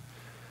stressful.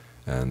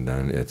 And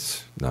then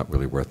it's not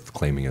really worth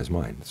claiming as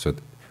mine. So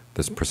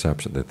this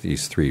perception, that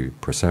these three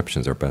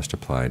perceptions are best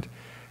applied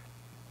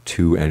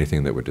to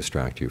anything that would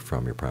distract you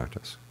from your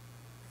practice.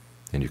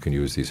 And you can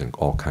use these in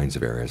all kinds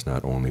of areas,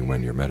 not only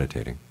when you're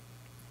meditating,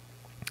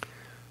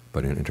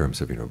 but in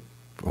terms of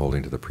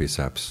holding to the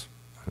precepts,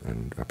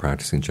 and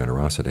practicing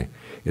generosity,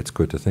 it's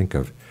good to think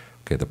of,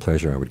 okay, the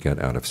pleasure I would get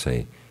out of,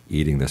 say,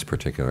 eating this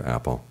particular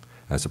apple,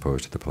 as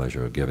opposed to the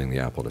pleasure of giving the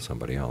apple to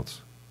somebody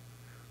else,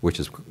 which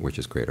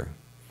is greater.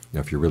 Now,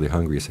 if you're really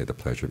hungry, you say the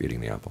pleasure of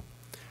eating the apple.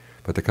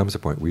 But there comes a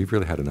point where you've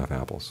really had enough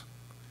apples.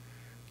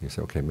 You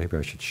say, okay, maybe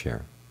I should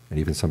share. And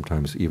even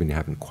sometimes, even you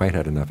haven't quite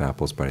had enough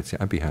apples, but I'd say,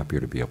 I'd be happier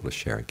to be able to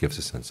share. It gives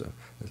a sense of,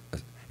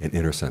 an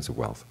inner sense of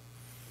wealth,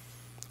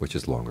 which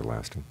is longer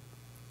lasting.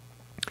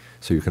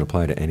 So you can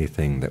apply to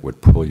anything that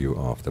would pull you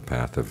off the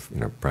path of,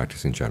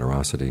 practicing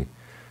generosity,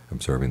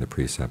 observing the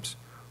precepts,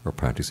 or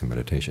practicing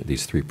meditation.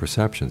 These three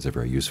perceptions are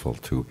very useful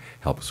to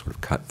help sort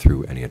of cut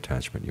through any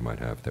attachment you might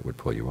have that would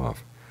pull you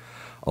off.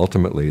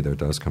 Ultimately, there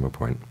does come a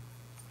point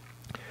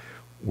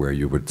where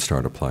you would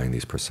start applying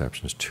these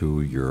perceptions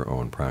to your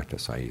own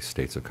practice, i.e.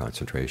 states of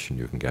concentration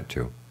you can get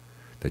to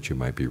that you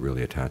might be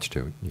really attached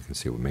to. You can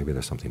see, well, maybe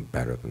there's something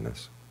better than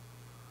this.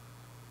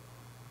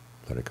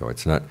 Let it go.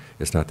 It's not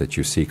that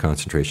you see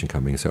concentration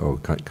coming and say, oh,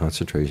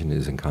 concentration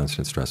is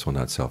inconstant, stressful,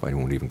 not self, I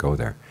won't even go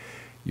there.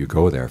 You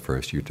go there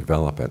first, you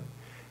develop it,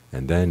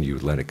 and then you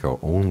let it go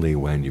only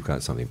when you've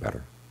got something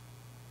better,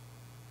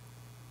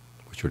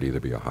 which would either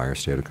be a higher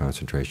state of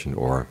concentration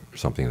or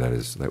something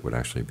that would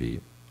actually be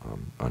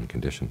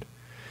unconditioned.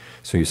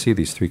 So you see,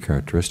 these three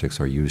characteristics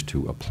are used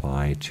to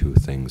apply to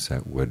things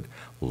that would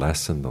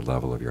lessen the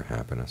level of your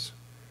happiness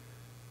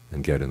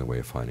and get in the way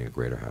of finding a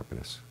greater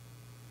happiness,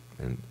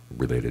 and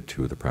related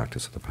to the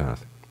practice of the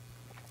path.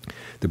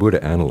 The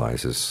Buddha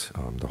analyzes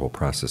the whole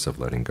process of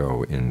letting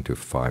go into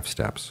 5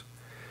 steps.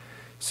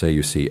 Say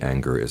you see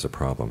anger is a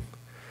problem.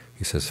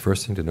 He says,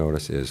 first thing to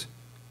notice is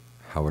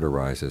how it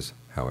arises,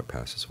 how it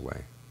passes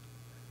away.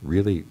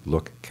 Really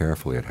look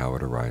carefully at how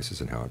it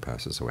arises and how it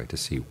passes away to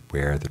see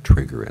where the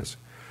trigger is.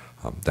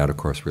 That, of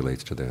course,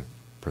 relates to the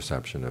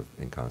perception of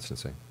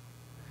inconstancy.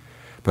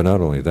 But not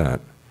only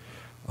that,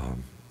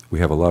 we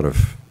have a lot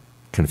of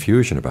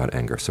confusion about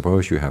anger.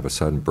 Suppose you have a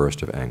sudden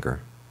burst of anger,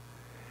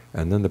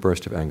 and then the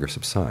burst of anger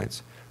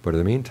subsides. But in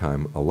the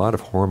meantime, a lot of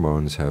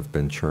hormones have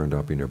been churned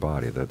up in your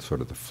body. That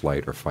sort of the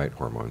flight or fight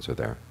hormones are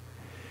there.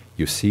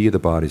 You see the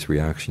body's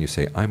reaction, you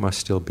say, I must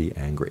still be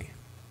angry.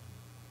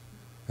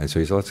 And so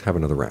you say, let's have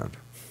another round.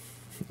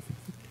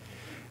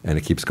 And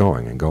it keeps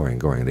going and going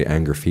and going. The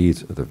anger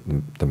feeds,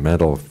 the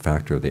mental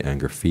factor of the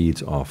anger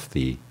feeds off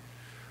the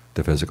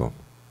physical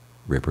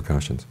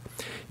repercussions.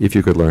 If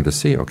you could learn to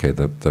see, okay,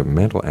 the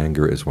mental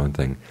anger is one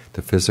thing,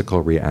 the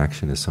physical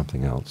reaction is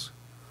something else.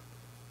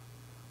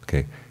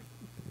 Okay,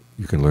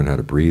 you can learn how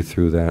to breathe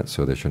through that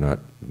so that you're not,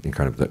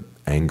 kind of the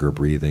anger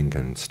breathing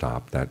can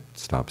stop, that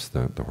stops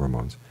the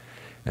hormones.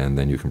 And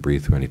then you can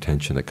breathe through any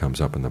tension that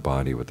comes up in the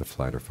body with the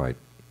flight or fight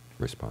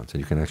response. And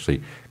you can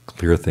actually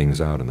clear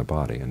things out in the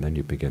body, and then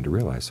you begin to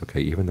realize,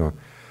 okay, even though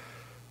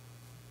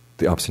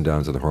the ups and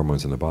downs of the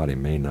hormones in the body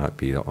may not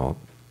be all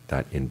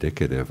that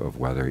indicative of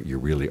whether you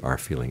really are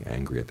feeling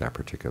angry at that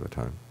particular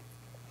time.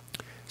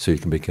 So you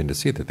can begin to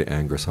see that the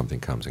anger, something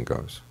comes and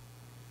goes,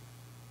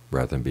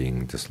 rather than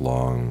being this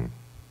long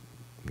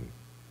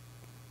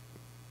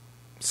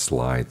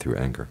slide through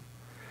anger.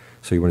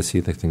 So you want to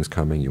see the things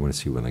coming, you want to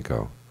see when they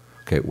go.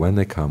 Okay, when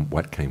they come,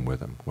 what came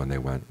with them? When they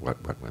went,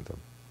 what went with them?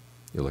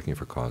 You're looking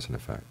for cause and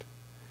effect.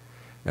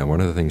 And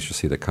one of the things you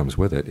see that comes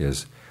with it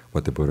is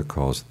what the Buddha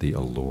calls the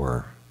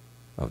allure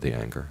of the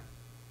anger.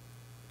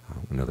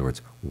 In other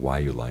words, why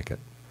you like it.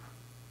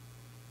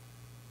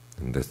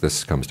 And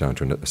this comes down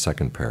to a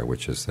second pair,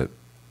 which is that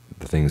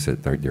the things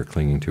that you're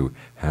clinging to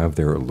have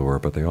their allure,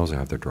 but they also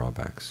have their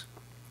drawbacks.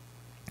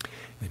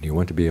 And you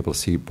want to be able to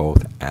see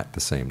both at the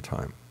same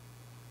time.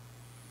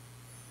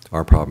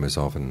 Our problem is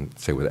often,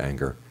 say with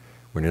anger,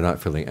 when you're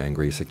not feeling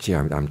angry, you say, gee,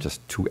 I'm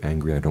just too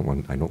angry, I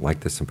don't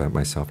like this about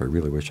myself, I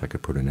really wish I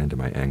could put an end to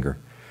my anger.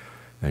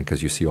 And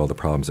because you see all the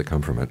problems that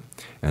come from it.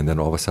 And then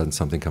all of a sudden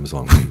something comes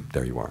along,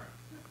 there you are,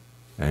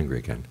 angry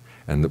again.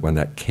 And when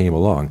that came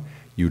along,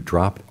 you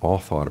dropped all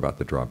thought about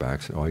the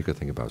drawbacks, and all you could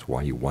think about is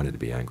why you wanted to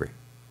be angry.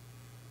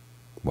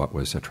 What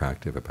was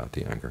attractive about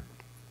the anger?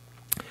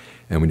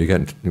 And when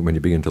you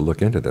begin to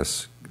look into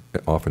this,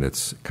 often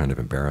it's kind of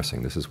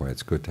embarrassing. This is why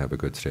it's good to have a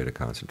good state of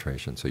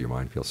concentration, so your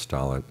mind feels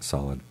solid,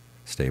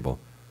 stable,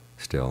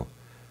 still,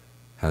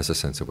 has a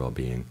sense of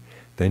well-being.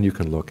 Then you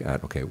can look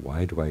at, okay,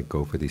 why do I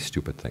go for these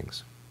stupid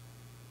things?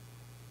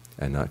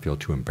 And not feel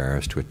too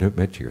embarrassed to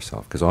admit to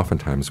yourself. Because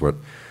oftentimes what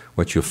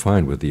you'll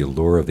find with the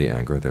allure of the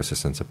anger, there's a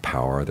sense of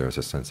power, there's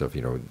a sense of,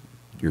 your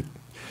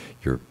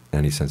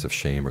any sense of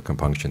shame or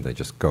compunction, they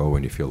just go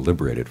and you feel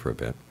liberated for a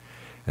bit.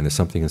 And there's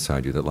something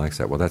inside you that likes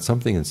that. Well, that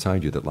something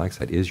inside you that likes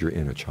that is your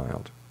inner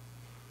child.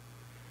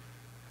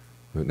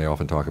 They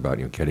often talk about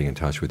getting in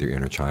touch with your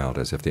inner child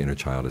as if the inner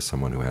child is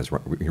someone who has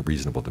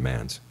reasonable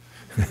demands.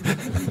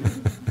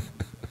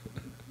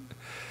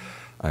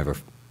 I have a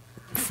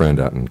friend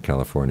out in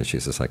California,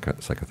 she's a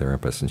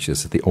psychotherapist, and she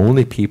says that the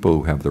only people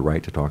who have the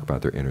right to talk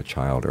about their inner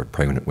child are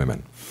pregnant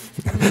women.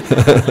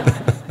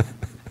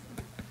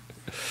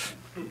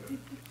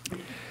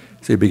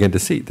 So you begin to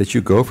see that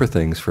you go for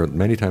things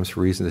many times for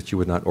reasons that you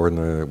would not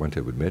ordinarily want to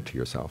admit to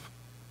yourself.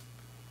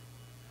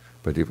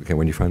 But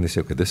when you finally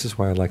say, okay, this is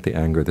why I like the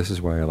anger, this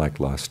is why I like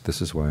lust,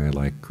 this is why I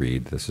like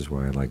greed, this is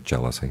why I like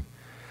jealousy,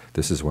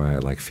 this is why I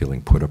like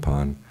feeling put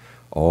upon,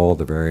 all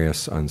the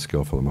various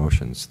unskillful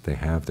emotions, they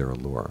have their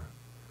allure.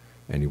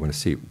 And you want to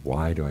see,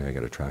 why do I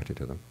get attracted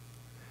to them?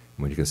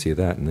 And when you can see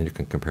that, and then you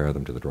can compare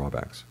them to the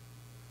drawbacks.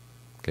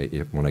 Okay,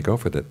 when I go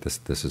for that,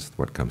 this is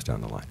what comes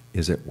down the line.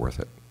 Is it worth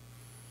it?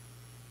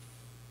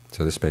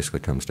 So this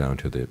basically comes down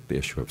to the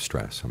issue of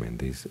stress. I mean,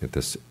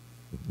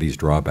 these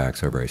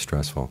drawbacks are very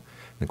stressful.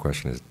 And the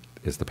question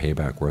is the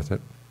payback worth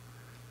it?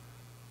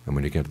 And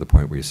when you get to the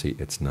point where you see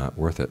it's not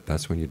worth it,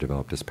 that's when you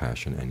develop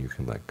dispassion and you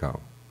can let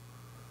go,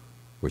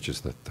 which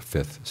is the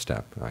fifth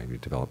step. You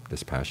develop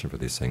dispassion for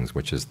these things,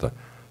 which is the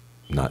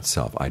not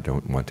self. I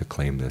don't want to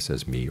claim this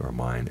as me or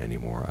mine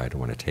anymore. I don't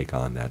want to take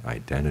on that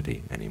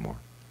identity anymore.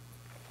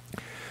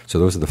 So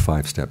those are the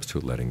 5 steps to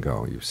letting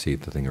go. You see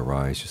the thing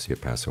arise, you see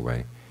it pass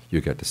away. You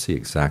get to see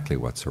exactly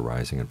what's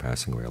arising and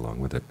passing away along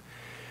with it.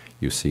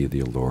 You see the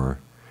allure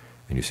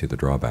and you see the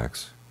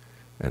drawbacks.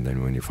 And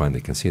then when you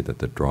finally can see that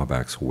the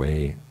drawbacks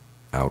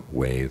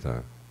outweigh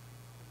the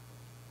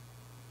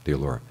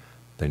allure,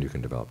 then you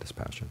can develop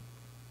dispassion.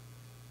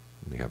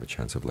 And you have a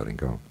chance of letting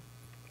go.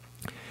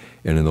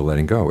 And in the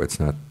letting go, it's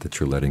not that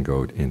you're letting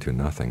go into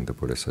nothing. The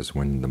Buddha says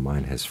when the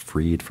mind has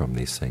freed from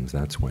these things,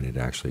 that's when it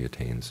actually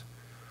attains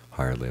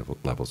higher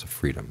levels of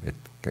freedom.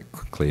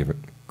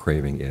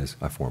 Craving is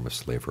a form of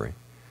slavery.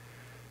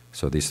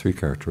 So these 3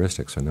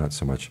 characteristics are not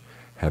so much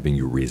having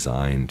you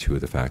resign to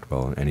the fact,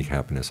 well, any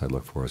happiness I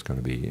look for is going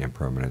to be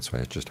impermanent, so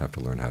I just have to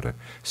learn how to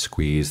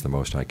squeeze the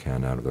most I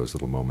can out of those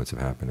little moments of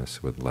happiness,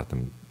 let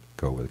them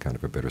go with kind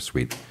of a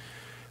bittersweet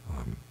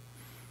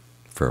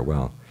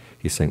farewell.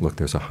 He's saying, look,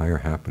 there's a higher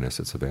happiness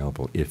that's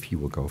available if you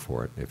will go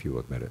for it, if you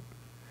will admit it.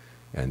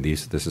 And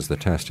this is the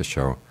test to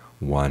show,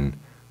 1,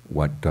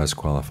 what does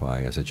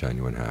qualify as a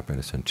genuine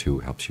happiness, and 2,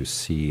 helps you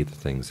see the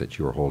things that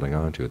you are holding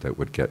on to that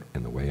would get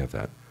in the way of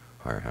that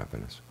higher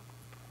happiness.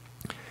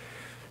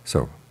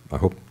 So I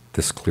hope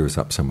this clears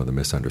up some of the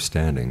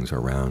misunderstandings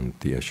around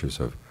the issues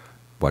of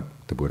what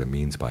the Buddha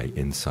means by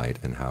insight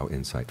and how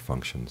insight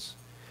functions.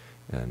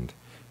 And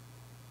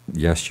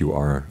yes, you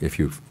are, if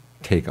you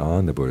take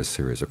on the Buddha's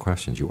series of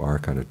questions, you are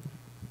kind of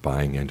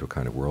buying into a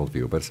kind of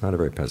worldview, but it's not a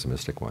very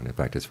pessimistic one. In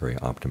fact, it's very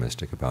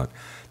optimistic about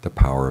the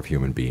power of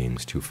human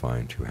beings to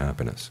find true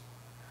happiness,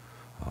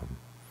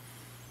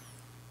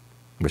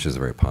 which is a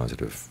very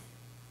positive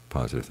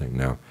thing.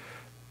 Now,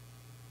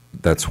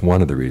 that's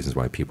one of the reasons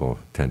why people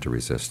tend to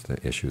resist the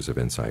issues of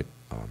insight,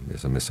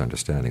 is a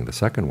misunderstanding. The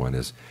second one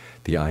is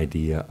the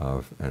idea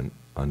of an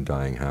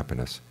undying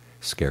happiness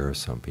scares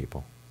some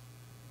people.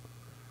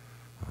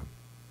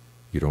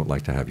 You don't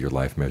like to have your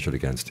life measured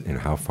against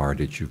how far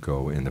did you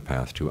go in the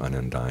path to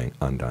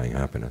undying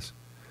happiness.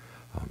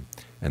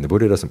 And the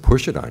Buddha doesn't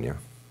push it on you.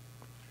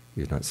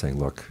 He's not saying,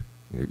 look,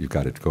 you've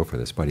got to go for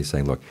this, but he's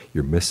saying, look,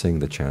 you're missing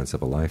the chance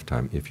of a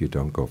lifetime if you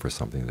don't go for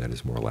something that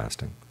is more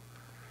lasting,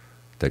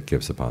 that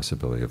gives the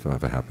possibility of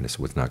a happiness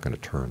that's not going to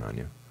turn on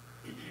you.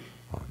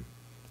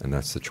 And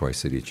that's the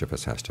choice that each of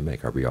us has to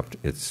make. Are we up to,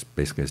 it's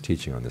basically his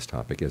teaching on this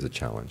topic is a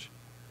challenge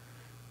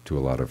to a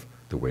lot of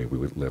the way we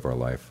would live our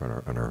life on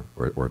our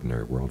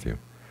ordinary worldview.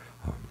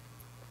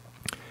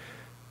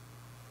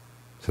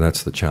 So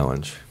that's the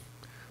challenge.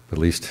 But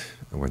at least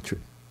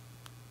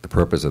the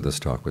purpose of this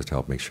talk was to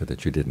help make sure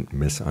that you didn't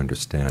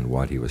misunderstand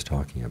what he was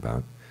talking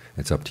about.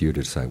 It's up to you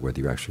to decide whether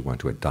you actually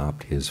want to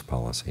adopt his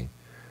policy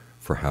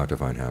for how to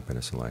find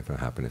happiness in life, and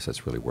a happiness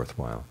that's really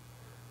worthwhile,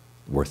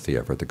 worth the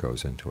effort that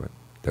goes into it,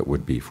 that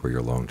would be for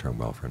your long-term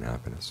welfare and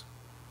happiness.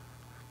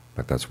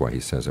 But that's why he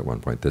says at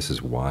one point, this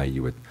is why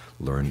you would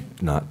learn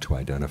not to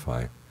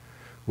identify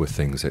with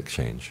things that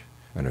change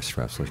and are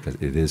stressful, because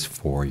it is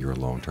for your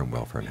long-term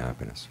welfare and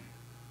happiness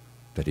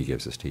that he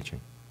gives this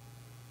teaching.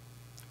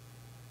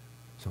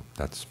 So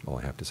that's all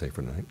I have to say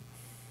for tonight,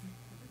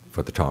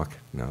 for the talk.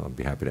 Now I'll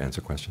be happy to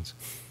answer questions.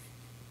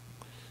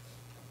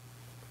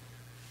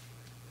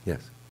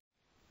 Yes?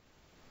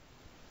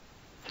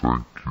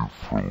 Thank you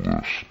for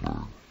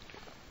listening.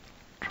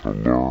 To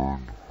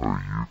learn how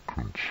you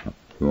can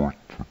support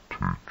the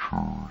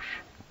teachers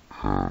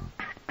and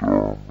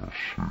Dharma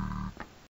Seed,